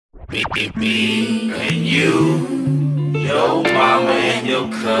Me and you, your mama and your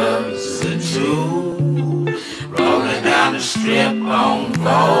cousin too, rolling down the strip on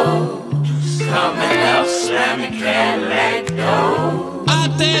gold, coming up slamming Cadillac door.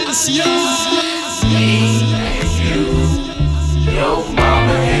 Attention! Me and you, your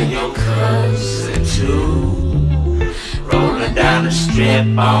mama and your cousin too, rolling down the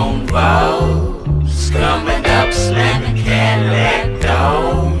strip on gold, coming up slamming Cadillac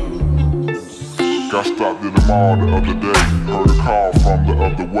door. Got stopped in the mall the other day. Heard a call from the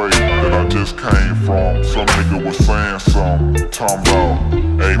other way that I just came from. Some nigga was saying something, talking about,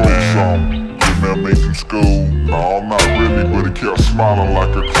 hey man, remember me from school? No, not really, but he kept smiling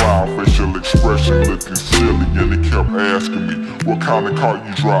like a clown, facial expression looking silly, and he kept asking me, what kind of car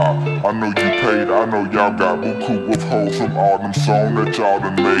you drive? I know you paid, I know y'all got buku of hoes from all them songs that y'all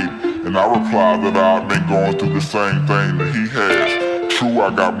done made. And I replied that I've been going through the same thing that he has. True,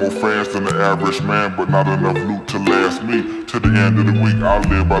 I got more fans than the average man, but not enough loot to last me. To the end of the week, I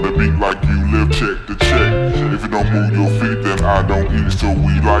live by the beat like you live check to check. If you don't move your feet, then I don't eat, so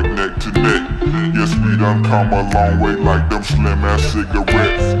we like neck to neck. Yes, we done come a long way like them slim ass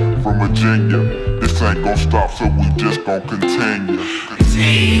cigarettes from Virginia. This ain't gon' stop, so we just gon' continue.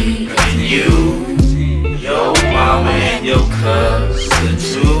 Me and you, your mama and your cousin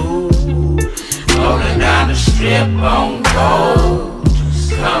too, rolling down the strip on gold,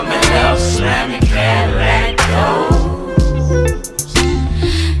 coming up slamming Cadillac doors.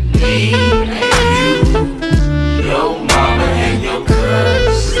 Me and you, your mama and your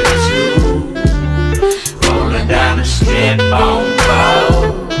cousin too, rolling down the strip on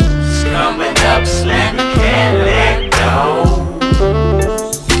gold, coming up slamming Cadillac doors.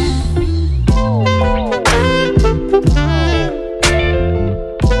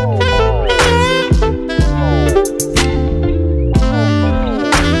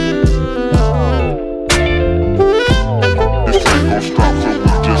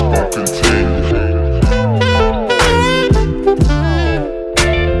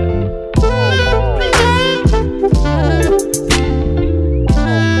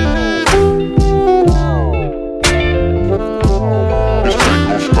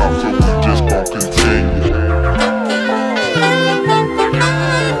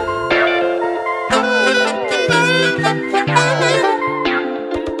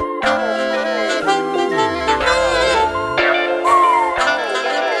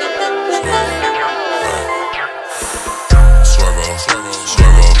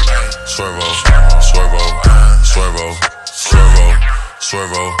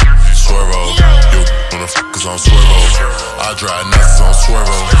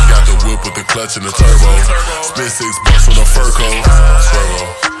 In the turbo, spit $6 on a fur coat. Swervo,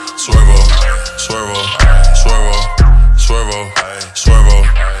 swervo, swervo, swervo, swervo, swervo,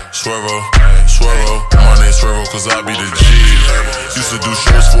 swervo, swervo. My name's Swervo cause I be the G. Used to do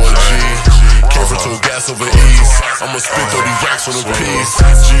shows for a G. Came from Toll Gas over East. I'ma spit 30 racks on a piece.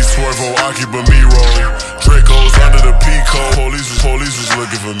 G Swervo, I keep a Miro. Draco's under the Pico. Police was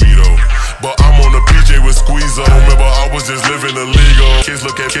looking for me though. But I'm on the PJ with Squeezo. Remember I was just living illegal. Kids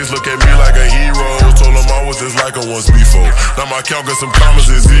look at me like a hero. Told them I was just like I was before. Now my count got some commas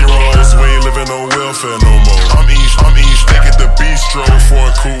and zeros. We ain't living on welfare no more. I'm eating steak at the bistro.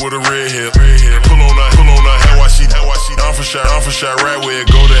 Foreign cool with a red hip. Pull on her head while she I'm for shot right where it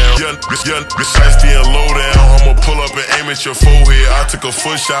go down. Young bitch shiesty and low down. I'ma pull up and aim at your forehead. I took a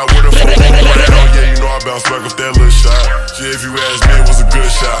foot shot with a foot right on. Yeah, you know I bounce back with that little shot. Yeah, if you ask me, it was a good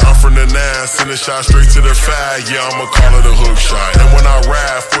shot. I'm from the 9, send a shot straight to the 5. Yeah, I'ma call it a hook shot. And when I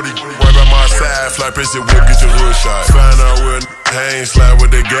ride, 40 right by my side, fly pitch it whip, get your hood shot. Find out where hang, slide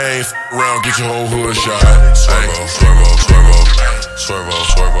with the gang, around, get your whole hood shot. Swervo, swervo, swervo, swervo,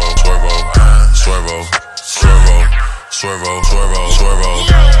 swervo, swervo, swervo, swervo, swervo, swervo, swervo.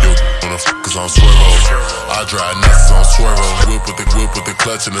 You wanna cause I'm Swervo. I drive nuts on Swervo. Whip with the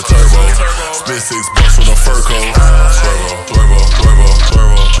clutch in the turbo. Spit $6 on a fur coat. Swervo, swervo, swervo,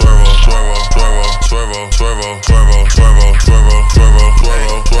 swervo, swervo, swervo, swervo, swervo, swervo, swervo, swervo, swervo,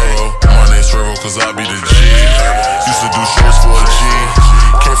 swervo, swervo. My name's Swervo cause I be the G. Used to do shows for a G.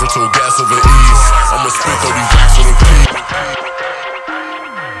 Came from Toll Gas over East. I'ma spit 30 racks on a P.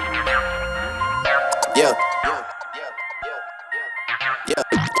 Yeah. Yeah.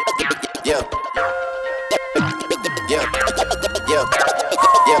 Yeah. Yeah. Yeah. Yeah.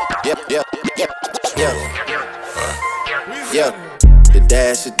 Yeah. Yeah. Yeah. Yeah. Yeah. The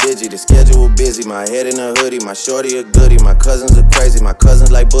dash a digi, the schedule busy. My head in a hoodie, my shorty a goodie. My cousins are crazy, my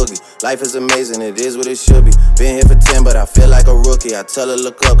cousins like Boogie. Life is amazing, it is what it should be. Been here for 10, but I feel like a rookie. I tell her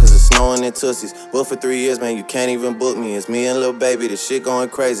look up, cause it's snowing in Tootsies. Booked for 3 years, man, you can't even book me. It's me and Lil Baby, the shit going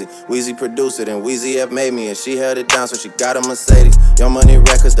crazy. Weezy produced it, and Weezy F made me. And she held it down, so she got a Mercedes. Young Money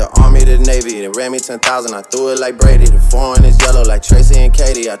Records, the Army, the Navy. They ran me 10,000, I threw it like Brady. The foreign is yellow like Tracy and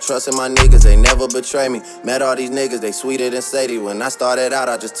Katie. I trusted my niggas, they never betray me. Met all these niggas, they sweeter than Sadie. When I started out,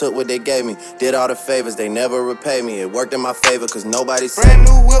 I just took what they gave me. Did all the favors, they never repay me. It worked in my favor, cause nobody said brand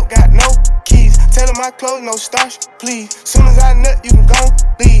new whip, got no keys. Tell her my clothes, no starch, please. Soon as I nut, you can go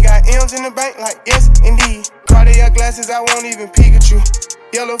leave. Got M's in the bank, like yes, indeed. Cartier glasses, I won't even peek at you.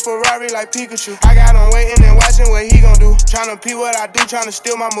 Yellow Ferrari like Pikachu. I got him waiting and watching what he gon' do. Tryna pee what I do, tryna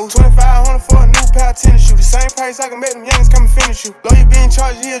steal my moves. 2,500 for a new pair of tennis shoes. The same price I can make them youngins come and finish you. Lawyer being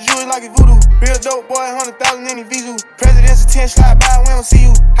charged, he a Jewish like a voodoo. Real dope boy, 100,000 in his Vizu. President's 10 slide by, we don't see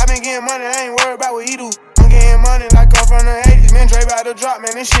you. I been getting money, I ain't worried about what he do. I'm getting money like I'm from the 80s. Man, Dre about to drop,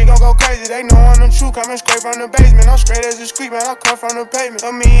 man, this shit gon' go crazy. They know I'm the truth, coming straight from the basement. I'm straight as a street, man, I come from the pavement.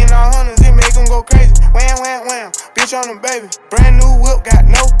 A million all hundreds, it make them go crazy. Wham, wham, wham, bitch on the baby. Brand new whip, got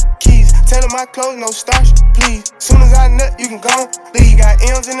no keys. Tell her my clothes, no starch, please. Soon as I nut, you can go leave. Got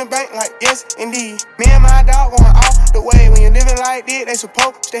M's in the bank, like yes, indeed. Me and my dog going all the way. When you're living like this, they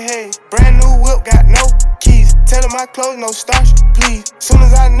supposed to hate. Brand new whip, got no keys. Tell her my clothes, no starch, please. Soon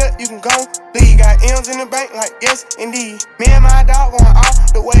as I nut, you can go leave. Got M's in the bank, like yes, indeed. Me and my dog going all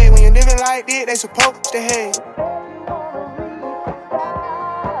the way. When you're living like this, they supposed to hate.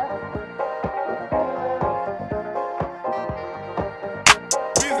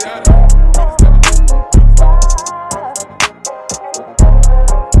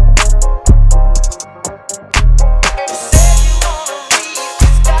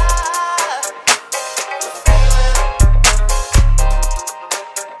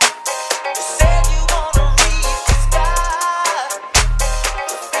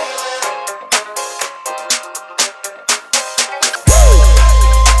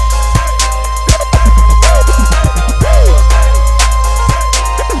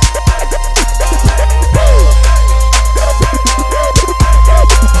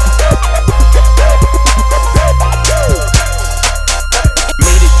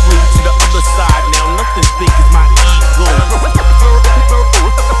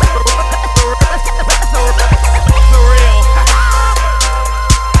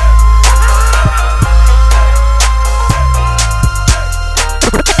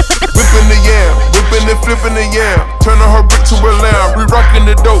 Flipping the yam, turning her brick to a lamb. We rockin'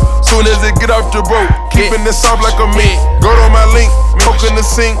 the dope, soon as it get off the boat. Keeping it soft like a mint. Go to my link, poking the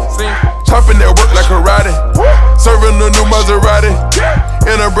sink. Chopping that work like a riding. Serving a new Maserati,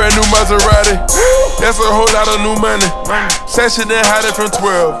 in a brand new Maserati. That's a whole lot of new money. Sashing and hiding from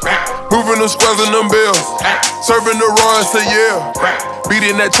 12. Moving them squares and them bills. Serving the Royals a year.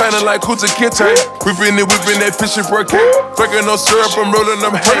 Beating that China like Kuta Kinte. Whipping that fishy broke. Drinking no syrup, I'm rolling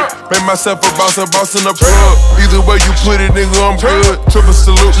them hay. Made myself a boss in the plug. Either way you put it, nigga, I'm good. Triple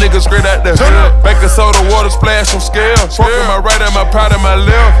salute, nigga, straight out the hood. Back of soda, water splash on scale. Smoking my right and my pot in my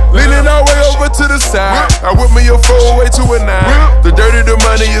left. Leaning all the way over to the side. I whip me a 4-way to a 9. The dirty, the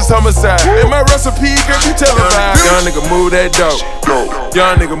money is homicide. And my recipe can be televised. Young nigga, move that dope.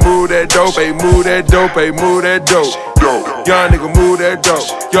 Young nigga, move that dope. Ay, move that dope. Ay, move that dope. Young nigga, move that dope.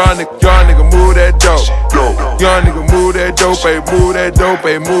 Young nigga, move that dope. Young nigga, move that dope. Ay, move that dope.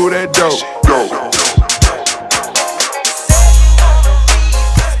 Ay, move that dope.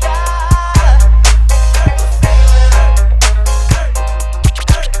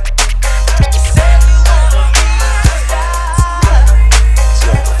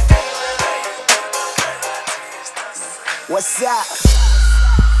 What's up?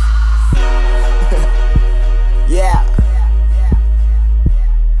 Yeah.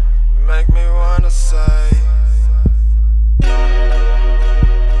 Make me wanna say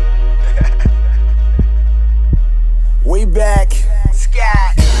We back.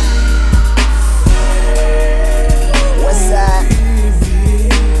 Scott. What's up?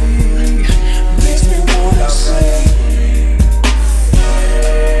 Makes me wanna say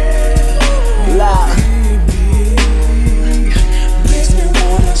Love. Makes me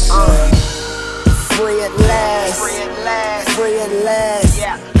wanna say Free at last. Free at last.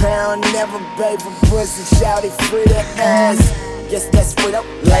 Pound never pay for pussy. Shout it, free that ass. guess that's Frito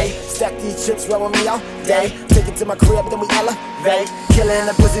Lay. Stack these chips, roll with me all day. Take it to my crib, then we elevate. Killing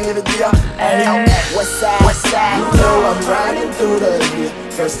the pussy, live it deal. Hey, west side, you know I'm riding through the heat.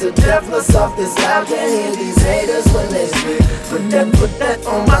 First the deafness off this loud, can't hear these haters when they speak. Put that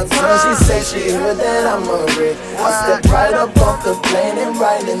on my tongue, she say she heard that I'm hungry. I step right up off the plane and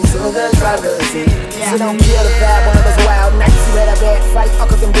right into the driver's seat. So don't kill the vibe, one of those wild nights. You had a bad fight,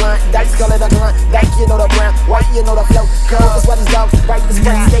 uncles and blunt dice, call it a grunt. Back, you know the brown, white, you know the flow. Cold, that's why these dogs right, this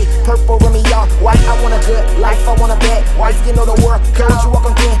front state. Purple, with me all white, I want a good life, I want a bad wife. You know the world, cold, you walk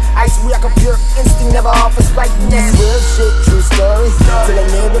on thin ice, react on pure instinct, never off a spike. That's real shit, true story. Till a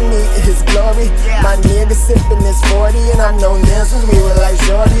nigga meet his glory. My nigga sippin' this 40, and I know them since we were like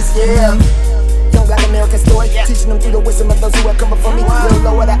shorties, yeah. Young black American story, teaching them through the wisdom of those who are coming from me. Real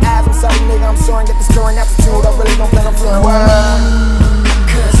low with the eyes, I'm sorry nigga, I'm soaring at this current altitude. I really don't plan on flying wild.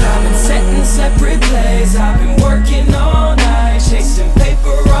 Cause I've been setting separate plays. I've been working all night, chasing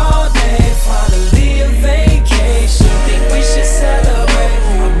paper all day. Finally a vacation, think we should celebrate.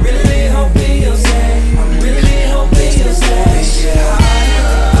 I'm really hoping you'll stay, I'm really hoping you'll stay. Get higher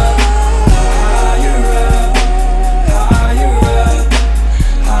up, higher up, higher up,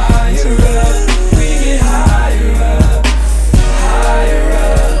 higher up. We get higher up, higher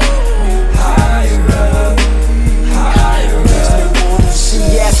up, higher up, higher up. She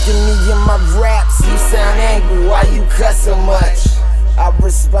asking me in my raps, you sound angry, why you cuss so much? I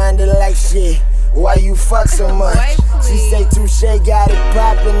responded like shit, why you fuck so much? She say touche, got it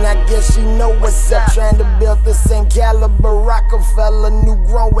poppin', I guess she know what's up. Trying to build the same caliber Rockefeller knew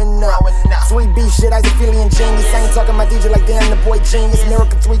growing up. 3B shit, Isophilia genius. I ain't talking my DJ like damn the boy genius.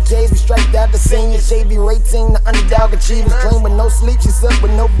 Miracle 3Ks, we striked out the seniors. JV rating, the underdog achievers. Dream with no sleep, she's up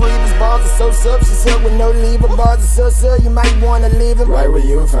with no breathers. Bars are so sub, she's up with no lever. Bars are so you might wanna leave him. Right where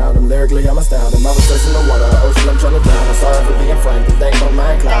you found him, lyrically I'm astounded. I was searching the water, ocean, I'm trying to drown. I'm sorry for being frank, cause they don't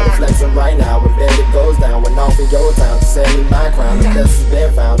mind cloud. Flexing right now, if it goes down, went off in your town. Just send me my crown, the best has been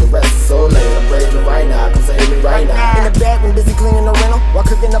found. The rest is so late, I'm raging right now, come save me right now. In the back, when busy cleaning the rental, while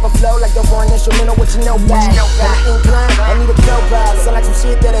cooking up a flow like the foreign instrumental. What you know about? On the incline, I need a co-pilot. Sound like some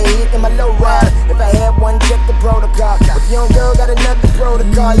shit that I hit in my low rider. If I had one, check the protocol. If young girl got another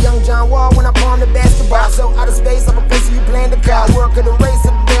protocol. Young John Wall when I palm the basketball. So out of space, I'm a pussy, you playing the car. Work of the race,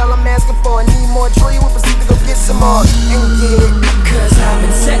 a bell I'm asking for. I need more tree, we proceed to go get some more. And get it. Cause I've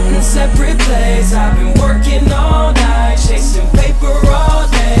been setting separate plays. I've been working all night, chasing paper all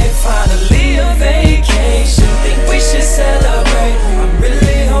day. Finally a vacation, think we should celebrate. I'm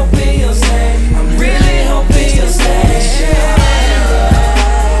really hoping you'll stay, I'm really hoping you'll stay.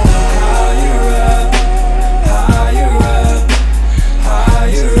 Higher up, higher up,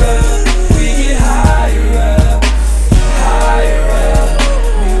 higher up. We get higher up, higher up,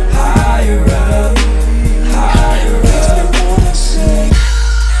 higher up, higher up.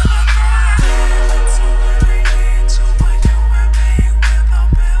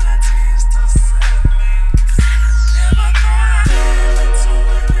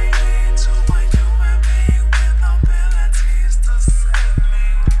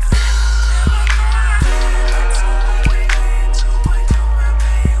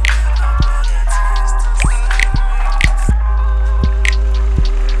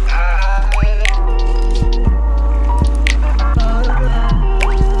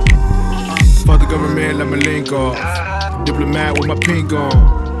 Fuck the government, let my link off. Diplomat with my pink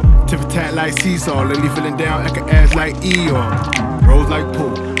on. Tip tat like seesaw, lately feeling down, I can ass like Eeyore. Rose like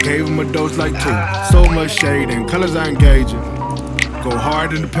pool, gave him a dose like 2. So much shade and colors are engaging. Go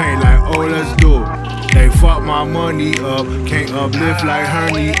hard in the paint like, oh, let's do it. They fuck my money up, can't uplift like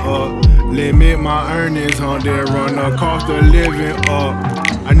Hernie up. Limit my earnings on there, run the cost of living up.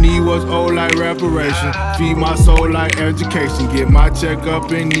 I need what's old like reparation, feed my soul like education. Get my check up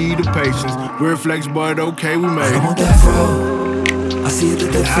and need the patience. We're flex, but okay, we made I'm on it. that road, I see it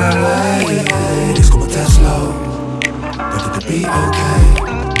a different way. It's going that slow, but it'll be okay.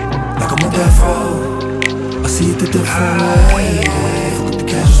 Like I'm on that road, I see it a different way. Fuck the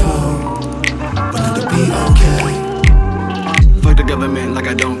cash flow, but it'll be okay. Fuck the government like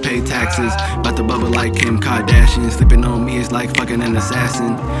I don't pay taxes. About to bubble like Kim Kardashian. Sleeping on me is like fucking an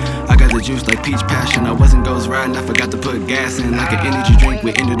assassin. I got the juice like peach passion. I wasn't ghost riding, I forgot to put gas in. Like an energy drink,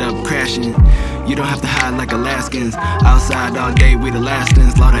 we ended up crashing. You don't have to hide like Alaskans. Outside all day, we the last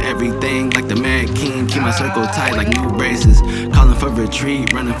ones. Slaughter everything like the Mad King. Keep my circle tight like new braces. Calling for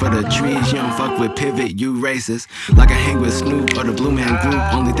retreat, running for the trees. You don't fuck with pivot, you racist. Like I hang with Snoop or the Blue Man Group.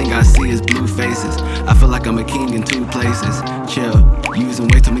 Only thing I see is blue faces. I feel like I'm a king in 2 places. Chill, using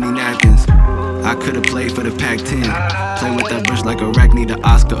way too many napkins. I Could've played for the Pac-10. Play with that bush like Iraq, need an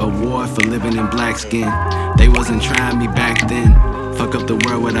Oscar award for living in black skin. They wasn't trying me back then. Fuck up the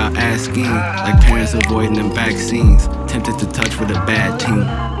world without asking. Like parents avoiding them vaccines. Tempted to touch with a bad team.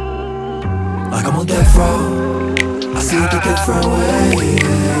 Like I'm on death row, I see it the different way.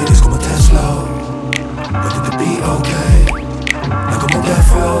 It's como Tesla, but it could be okay. Like I'm on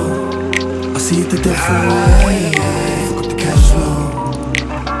death row, I see it the different way. Fuck up the cash flow,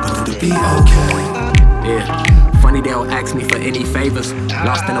 but it could be okay. Yeah. Funny they don't ask me for any favors.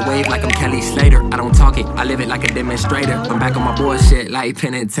 Lost in a wave like I'm Kelly Slater. I don't talk it, I live it like a demonstrator. I'm back on my bullshit like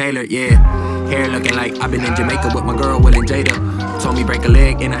Penn and Taylor, yeah. Hair looking like I've been in Jamaica with my girl Will and Jada. Told me break a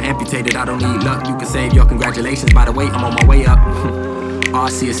leg and I amputated, I don't need luck. You can save your congratulations, by the way, I'm on my way up. All I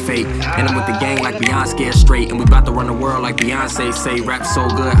see is fate, and I'm with the gang like Beyonce scared straight. And we bout to run the world like Beyonce say. Rap so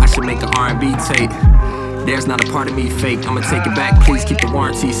good, I should make an R&B tape. There's not a part of me fake, I'ma take it back, please keep the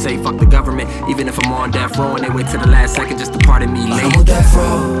warranty safe. Fuck the government, even if I'm on death row and they wait till the last second just to pardon me late. I'm on death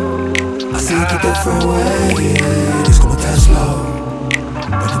row, I see it the different way. It's como Tesla,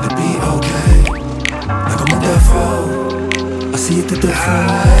 but it'll be okay. Like I'm on death row, I see it the different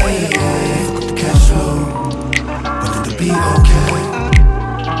way. Fuck up the cash flow, but it'll be okay.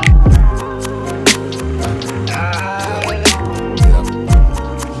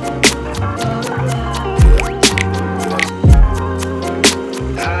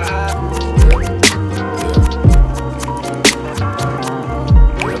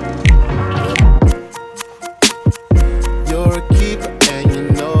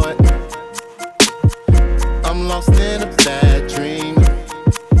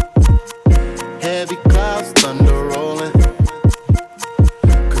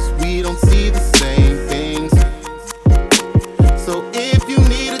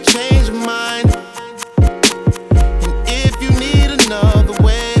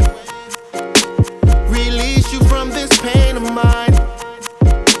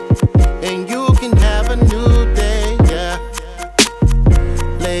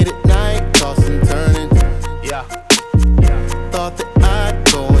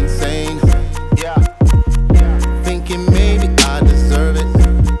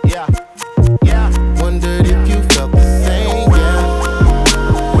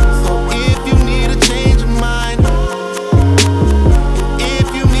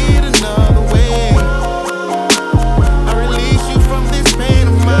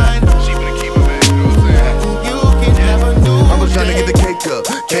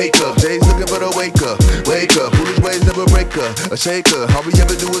 A shaker, all we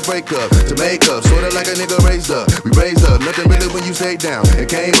ever do is break up. To make up, sorta like a nigga raised up. We raised up, nothing really when you stayed down. And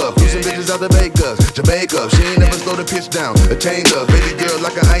came up, flew some bitches out the Vegas. Jamaica, she ain't never slow the pitch down. A chain up, baby girl,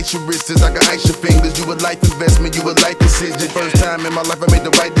 like an ice your wrists, I can ice your fingers. You a life investment, you a life decision. First time in my life I made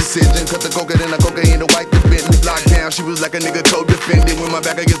the right decision. Cut the coca, then I cocaine to white the Bentley. Locked down, she was like a nigga co-defendant. When my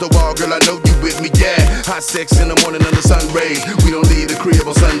back against the wall, girl, I know you with me, yeah. Hot sex in the morning under sun rays. We don't leave the crib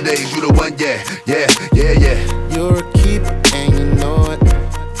on Sundays. You the one, yeah, yeah, yeah, yeah. You're a keeper and you know it.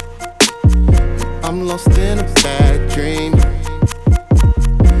 I'm lost in a bad dream.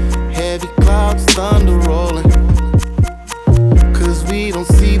 Heavy clouds, thunder rolling. Cause we don't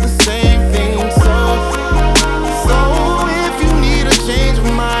see the same thing. So if you need a change of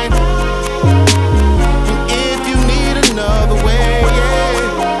mind, and if you need another way, yeah,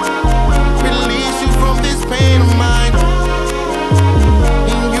 release you from this pain of mine,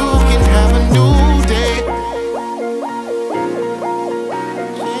 and you can have a new day.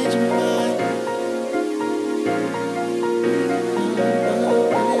 Change your mind.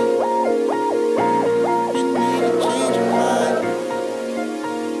 You need to change your mind.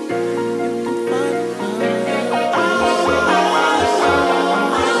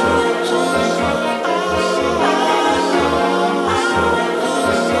 You can find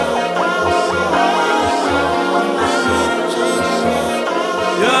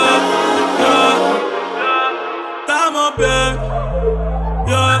Estamos bien,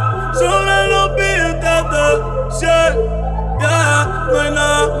 yeah. Sobre los billetes, shit, yeah. No hay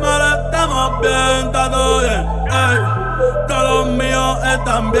nada malo, estamos bien, está todo bien, ey. Todos los míos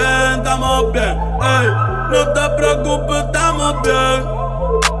están bien, estamos bien, ey. No te preocupes, estamos bien,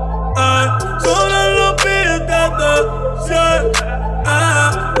 ey. Sobre los billetes, shit,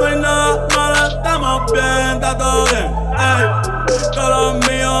 yeah. No hay nada malo, estamos bien, está todo bien, ey. Todos los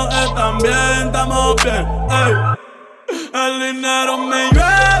míos están bien, estamos bien, ey. El dinero me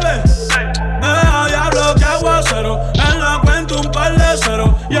llueve, me deja diablo que aguacero. En la cuenta un par de ceros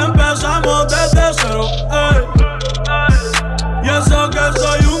y empezamos desde cero, ey. Y eso que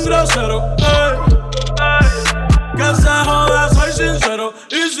soy un grosero, ey. Que se joda, soy sincero.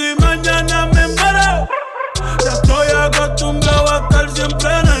 Y si mañana me muero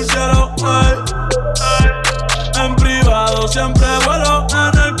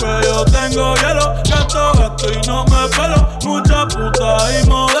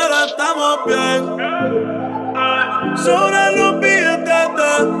sobre los billetes de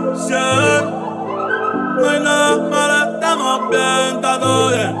 100. No hay nada malo, estamos bien, está todo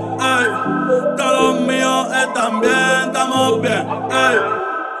bien, ey. Todos los míos están bien, estamos bien, ey.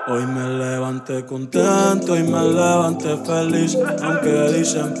 Hoy me levanté contento y me levanté feliz, aunque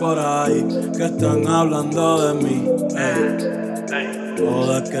dicen por ahí que están hablando de mí, ey.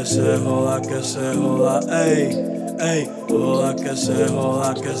 Joda que se joda, que se joda, ey, ey. Joda que se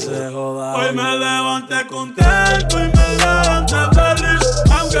joda, que se joda. Hoy me levanté contento y me levanté feliz,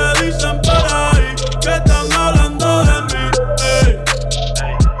 aunque dicen por ahí que están hablando de mí, ey.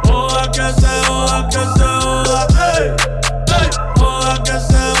 Joda que se joda, que se joda, ey, ey. Joda que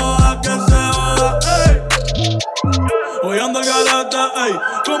se joda, que se joda, ey. Hoy ando el galete, ey.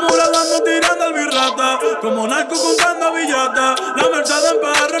 Como bradando tirando el birrete, como narco contando billetes, la Mercedes en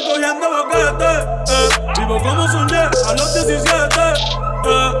PR recogiendo boquetes, vivo como soñé a los 17,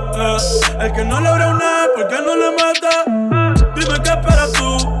 el que no logra una, ¿por qué no le mete? Dime qué esperas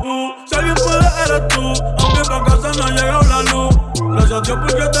tú, si alguien puede eres tú, aunque pa' casa no ha llegado la luz, gracias a Dios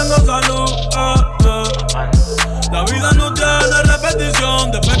porque tengo salud, La vida no tiene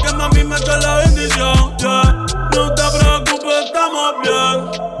repetición, después que mami me echa la bendición, yeah. No te preocupes, estamos bien,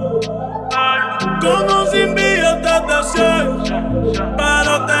 como sin billetes de 100,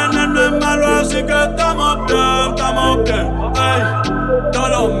 pero tener no es malo, así que estamos bien, ey. Todos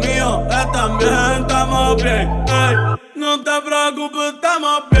los míos están bien, estamos bien, ey. No te preocupes,